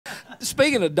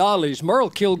Speaking of dollies, Merle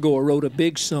Kilgore wrote a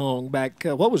big song back,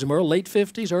 what was it, Merle, late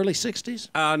 50s, early 60s?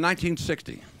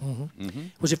 1960.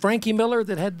 Was it Frankie Miller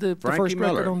that had the first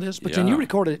record on this? But then you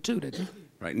recorded it too, didn't you?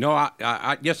 Right. No,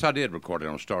 yes, I did record it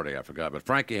on Star Day. I forgot. But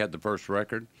Frankie had the first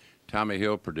record. Tommy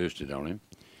Hill produced it on him.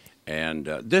 And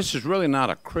this is really not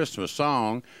a Christmas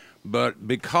song, but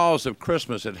because of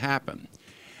Christmas, it happened.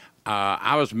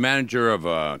 I was manager of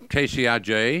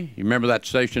KCIJ. You remember that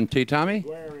station, T. Tommy?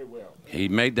 Very well. He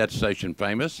made that station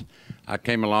famous. I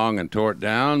came along and tore it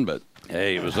down, but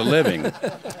hey, it was a living.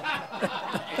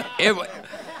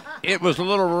 It was a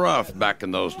little rough back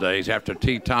in those days after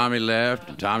T. Tommy left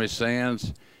and Tommy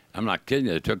Sands. I'm not kidding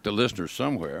you. They took the listeners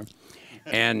somewhere.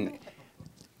 And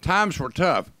times were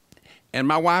tough. And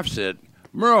my wife said,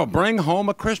 Merle, bring home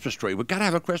a Christmas tree. We got to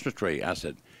have a Christmas tree. I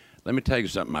said, let me tell you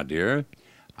something, my dear.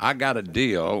 I got a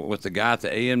deal with the guy at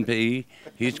the A&P.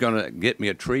 He's going to get me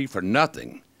a tree for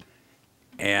nothing.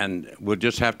 And we'll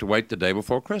just have to wait the day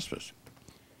before Christmas.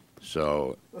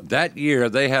 So that year,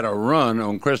 they had a run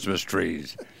on Christmas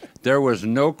trees. There was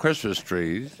no Christmas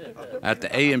trees at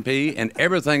the A&P, and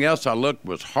everything else I looked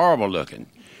was horrible looking.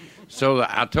 So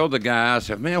I told the guy, I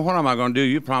said, man, what am I going to do?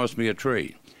 You promised me a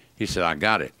tree. He said, I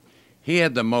got it. He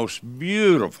had the most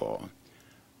beautiful,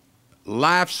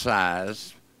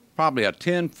 life-size, probably a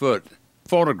 10-foot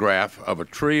photograph of a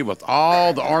tree with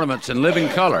all the ornaments in living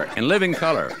color,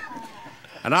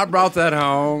 And I brought that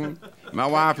home. My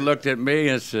wife looked at me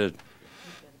and said,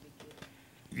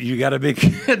 you got to be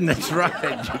kidding. That's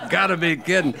right. You got to be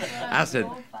kidding. I said,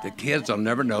 the kids will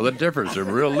never know the difference. They're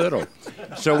real little.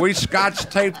 So we scotch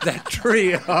taped that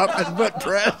tree up and put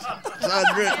presents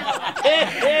under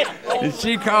it. And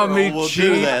she called me Merle will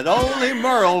cheap. do that. Only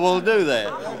Merle will do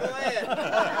that.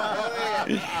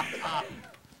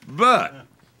 But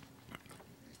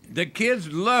the kids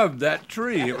loved that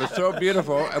tree. It was so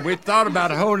beautiful. And we thought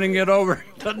about holding it over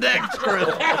to next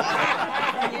Christmas.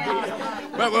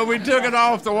 But when we took it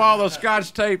off the wall, the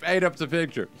scotch tape ate up the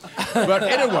picture. But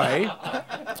anyway,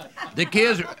 the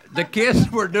kids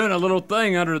were doing a little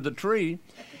thing under the tree,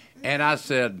 and I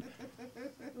said,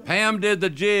 Pam did the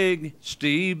jig,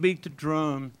 Steve beat the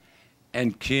drum,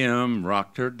 and Kim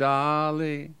rocked her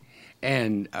dolly.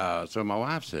 And so my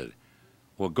wife said,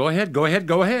 well, go ahead.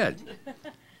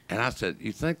 And I said,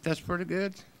 you think that's pretty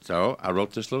good? So I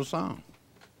wrote this little song.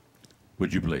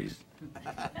 Would you please?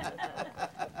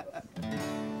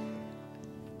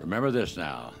 Remember this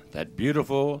now, that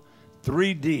beautiful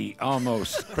 3D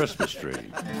almost Christmas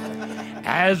tree.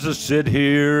 As I sit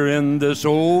here in this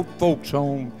old folks'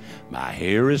 home, my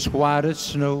hair is white as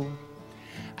snow.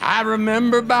 I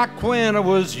remember back when I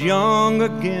was young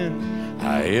again,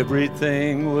 how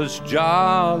everything was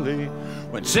jolly.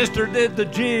 When sister did the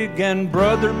jig and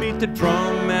brother beat the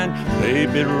drum and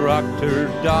baby rocked her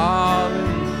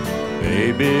dolly.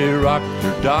 Baby rocked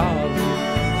her dolly.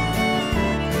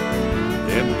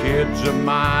 Them kids of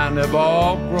mine have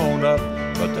all grown up,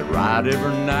 but they write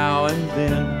every now and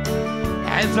then.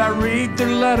 As I read their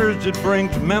letters, it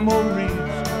brings memories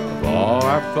of all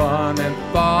our fun and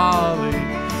folly.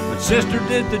 When sister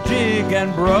did the jig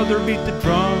and brother beat the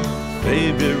drum,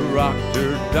 baby rocked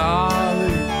her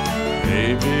dolly.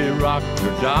 Baby rocked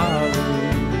her dolly.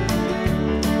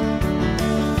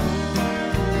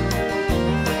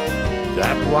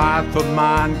 That wife of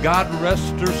mine, God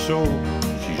rest her soul,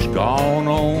 she's gone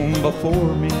on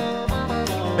before me.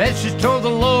 Bet she's told the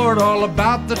Lord all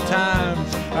about the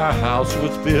times our house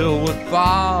was filled with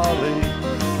folly.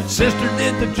 But sister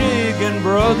did the jig and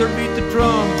brother beat the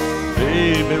drum,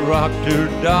 baby rocked her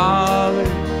dolly.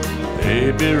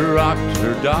 Baby rocked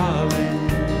her dolly.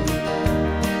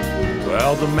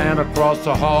 Well, the man across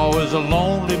the hall is a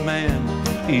lonely man.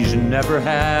 He's never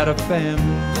had a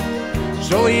family.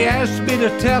 So he asked me to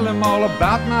tell him all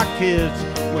about my kids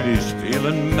when he's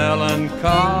feeling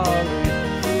melancholy.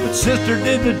 But sister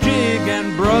did the jig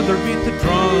and brother beat the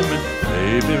drum,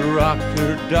 and baby rocked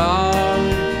her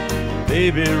dolly.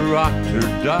 Baby rocked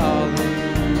her dolly.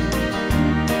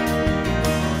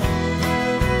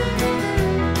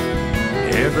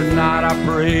 Every night I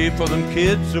pray for them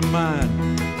kids of mine.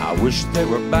 I wish they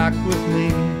were back with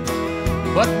me.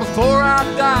 But before I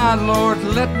die, Lord,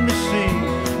 let me see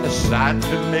a sight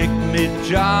to make me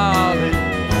jolly.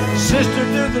 Sister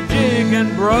do the jig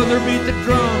and brother beat the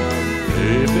drum.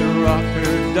 Baby rock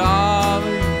her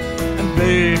dolly, and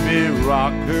baby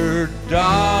rock her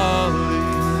dolly.